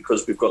UK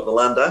because we've got the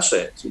land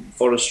assets in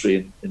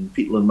forestry, in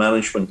peatland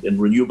management, in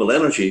renewable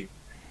energy.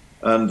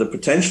 And the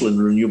potential in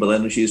renewable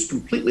energy is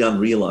completely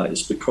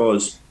unrealised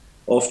because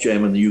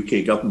Ofgem and the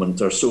UK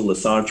government are so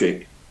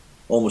lethargic,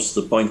 almost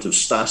to the point of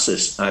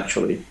stasis,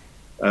 actually,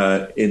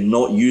 in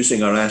not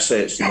using our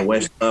assets in the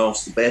West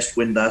Isles, the best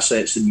wind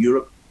assets in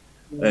Europe,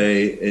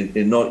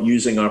 in not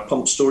using our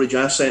pump storage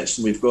assets.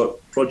 And we've got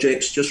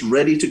projects just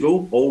ready to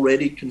go,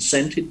 already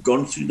consented,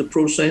 gone through the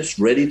process,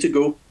 ready to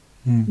go,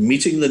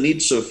 meeting the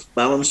needs of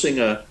balancing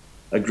a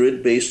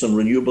grid based on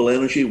renewable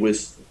energy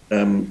with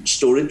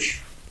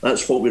storage.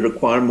 That's what we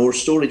require, more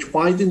storage.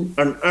 Why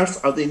on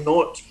earth are they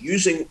not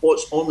using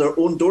what's on their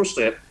own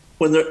doorstep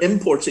when they're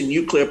importing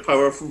nuclear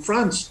power from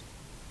France?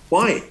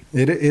 Why?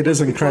 It is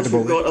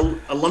incredible. Because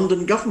we've got a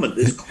London government.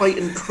 It's quite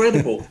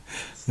incredible.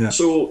 Yeah.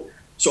 So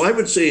I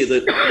would say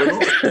that we're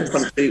not a small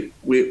country.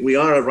 We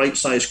are a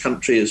right-sized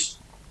country, as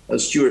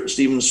Stuart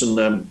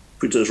Stevenson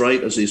put us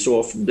right, as he so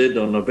often did,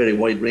 on a very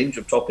wide range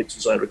of topics,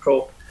 as I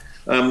recall.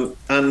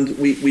 And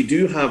we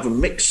do have a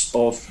mix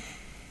of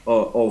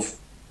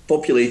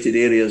populated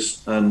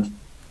areas and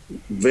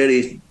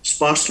very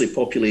sparsely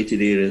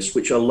populated areas,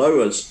 which allow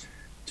us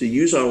to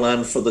use our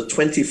land for the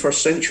 21st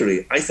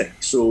century, I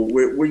think. So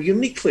we're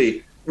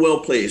uniquely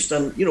well placed,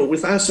 and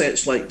with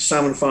assets like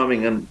salmon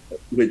farming, and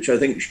which I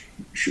think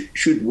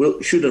should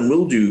and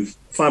will do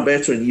far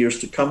better in years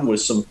to come, with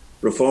some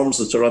reforms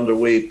that are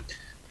underway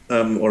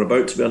or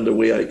about to be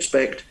underway, I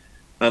expect.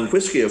 And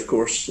whisky, of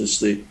course, is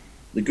the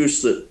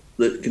goose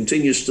that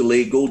continues to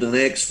lay golden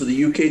eggs for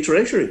the UK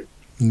Treasury.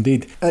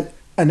 Indeed.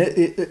 And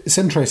it's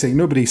interesting.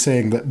 Nobody's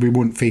saying that we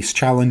won't face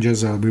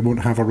challenges or we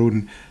won't have our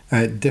own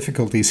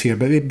difficulties here,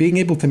 but being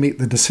able to make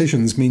the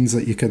decisions means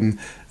that you can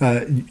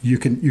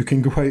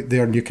go out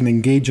there and you can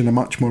engage in a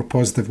much more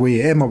positive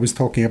way. Emma was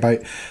talking about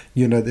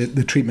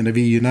the treatment of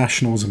EU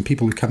nationals and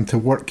people who come to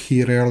work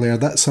here earlier.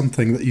 That's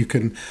something that you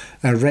can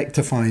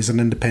rectify as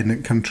an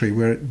independent country,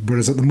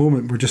 whereas at the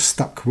moment we're just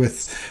stuck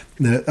with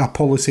a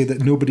policy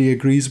that nobody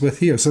agrees with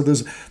here. So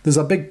there's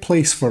a big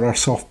place for our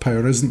soft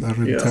power, isn't there,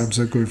 in terms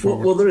of going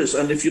forward? Well, there is.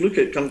 And if you look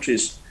at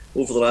countries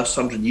over the last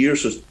 100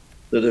 years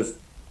that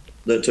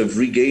have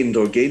regained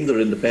or gained their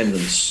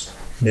independence,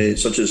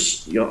 such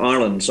as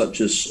Ireland,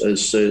 such as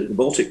the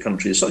Baltic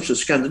countries, such as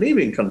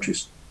Scandinavian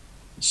countries,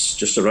 it's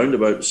just around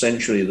about a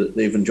century that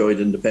they've enjoyed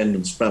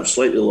independence, perhaps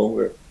slightly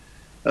longer.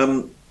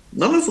 None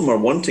of them are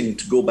wanting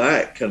to go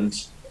back and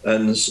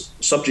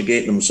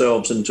subjugate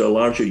themselves into a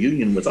larger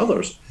union with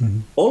others. Mm-hmm.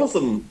 All of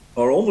them,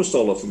 or almost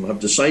all of them, have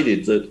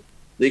decided that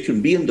they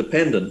can be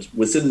independent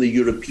within the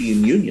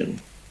European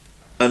Union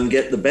and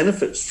get the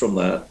benefits from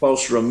that,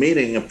 whilst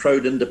remaining a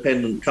proud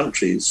independent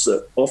countries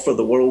that offer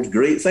the world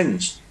great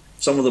things.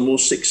 Some of the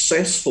most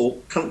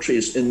successful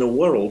countries in the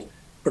world,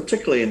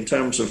 particularly in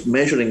terms of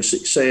measuring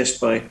success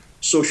by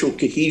social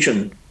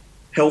cohesion,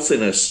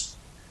 healthiness,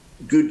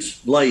 good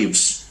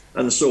lives,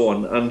 and so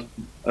on,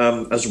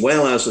 and as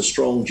well as a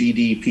strong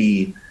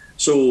GDP.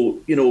 So,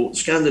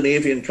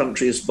 Scandinavian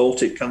countries,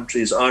 Baltic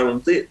countries,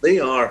 Ireland, they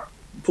are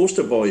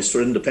poster boys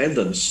for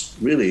independence,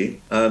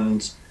 really,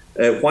 and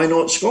why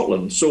not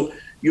Scotland? So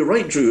you're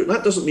right, Drew.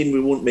 That doesn't mean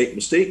we won't make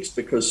mistakes,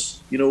 because,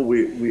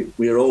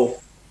 we are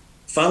all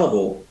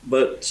fallible.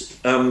 But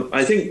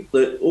I think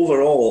that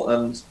overall,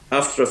 and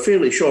after a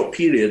fairly short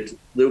period,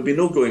 there will be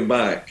no going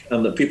back,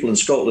 and that people in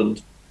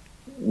Scotland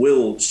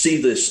will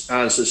see this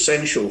as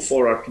essential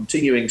for our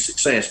continuing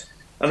success.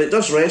 And it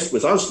does rest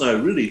with us now,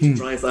 really, to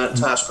drive that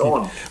task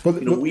on. Well,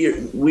 we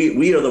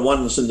are the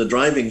ones in the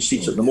driving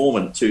seat at the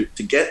moment to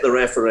get the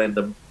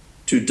referendum,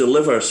 to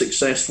deliver a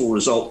successful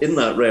result in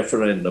that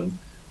referendum,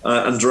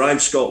 and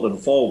drive Scotland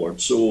forward.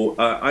 So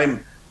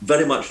I'm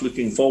very much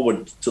looking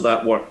forward to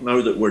that work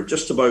now that we're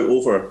just about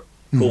over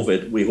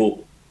COVID. We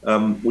hope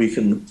we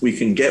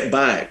can get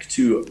back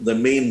to the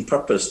main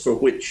purpose for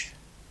which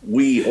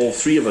we, all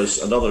three of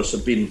us and others,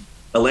 have been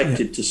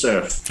elected to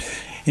serve.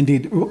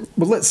 Indeed. Well,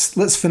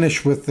 let's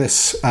finish with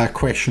this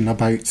question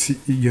about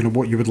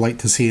what you would like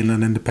to see in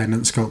an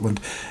independent Scotland.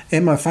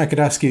 Emma, if I could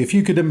ask you, if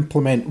you could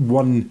implement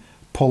one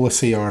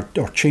policy or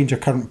change a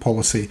current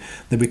policy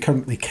that we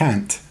currently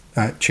can't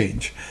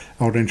change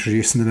or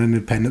introduce in an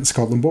independent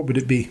Scotland, what would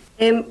it be?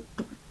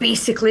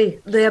 Basically,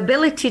 the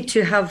ability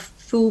to have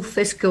full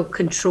fiscal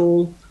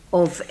control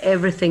of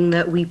everything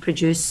that we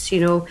produce.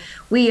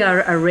 We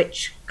are a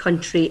rich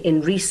country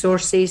in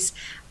resources,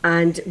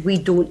 and we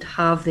don't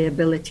have the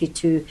ability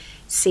to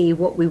say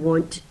what we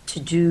want to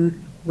do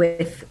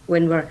with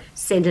when we're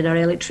sending our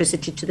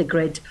electricity to the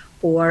grid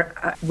or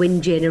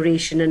wind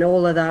generation and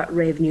all of that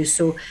revenue.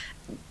 So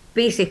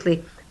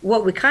basically,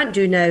 what we can't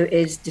do now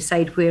is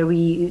decide where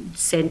we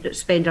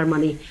spend our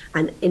money.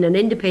 And in an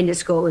independent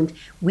Scotland,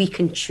 we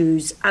can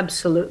choose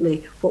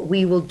absolutely what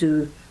we will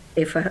do.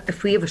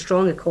 If we have a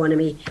strong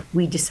economy,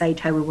 we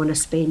decide how we want to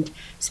spend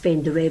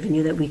the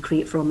revenue that we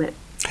create from it.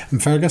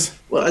 And Fergus?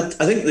 Well,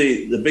 I think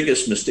the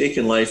biggest mistake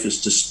in life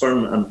is to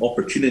spurn an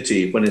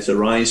opportunity when it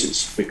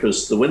arises,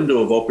 because the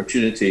window of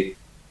opportunity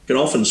can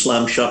often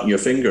slam shut in your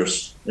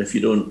fingers if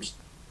you don't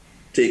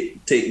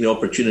take the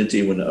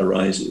opportunity when it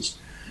arises.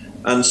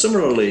 And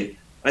similarly,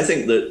 I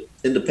think that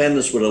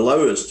independence would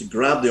allow us to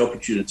grab the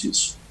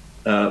opportunities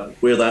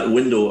where that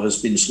window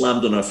has been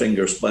slammed on our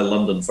fingers by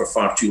London for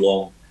far too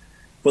long,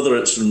 whether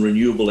it's in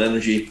renewable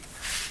energy,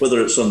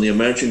 whether it's on the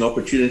emerging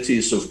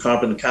opportunities of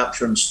carbon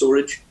capture and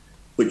storage,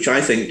 which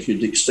I think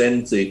could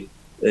extend the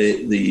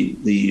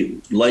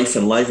life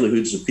and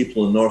livelihoods of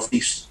people in the North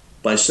East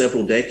by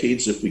several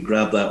decades if we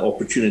grab that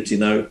opportunity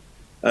now,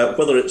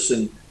 whether it's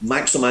in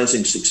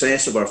maximising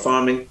success of our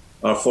farming,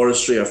 our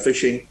forestry, our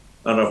fishing,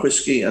 and our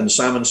whisky and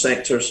salmon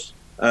sectors,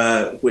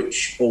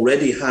 which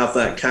already have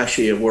that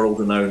cachet of world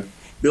renown,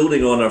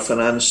 building on our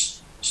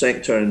finance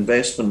sector,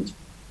 investment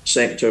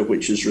sector,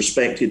 which is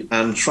respected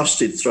and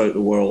trusted throughout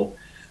the world.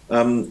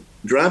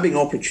 Grabbing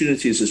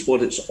opportunities is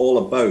what it's all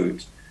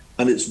about.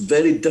 And it's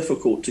very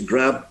difficult to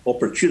grab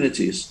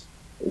opportunities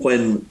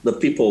when the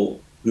people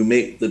who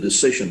make the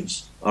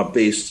decisions are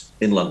based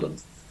in London.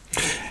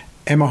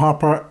 Emma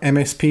Harper,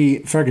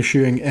 MSP, Fergus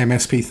Ewing,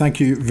 MSP,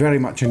 thank you very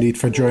much indeed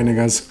for joining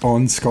us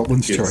on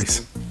Scotland's Choice.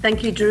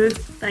 Thank you, Drew.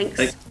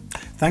 Thanks.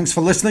 Thanks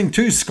for listening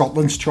to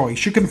Scotland's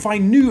Choice. You can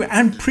find new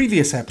and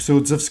previous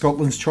episodes of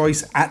Scotland's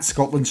Choice at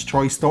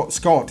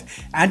scotlandschoice.scot,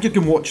 and you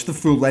can watch the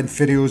full-length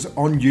videos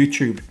on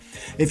YouTube.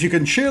 If you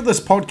can share this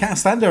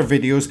podcast and our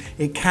videos,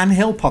 it can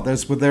help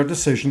others with their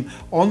decision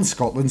on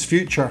Scotland's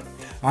future.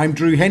 I'm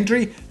Drew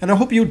Hendry, and I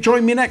hope you'll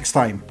join me next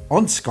time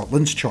on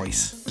Scotland's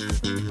Choice.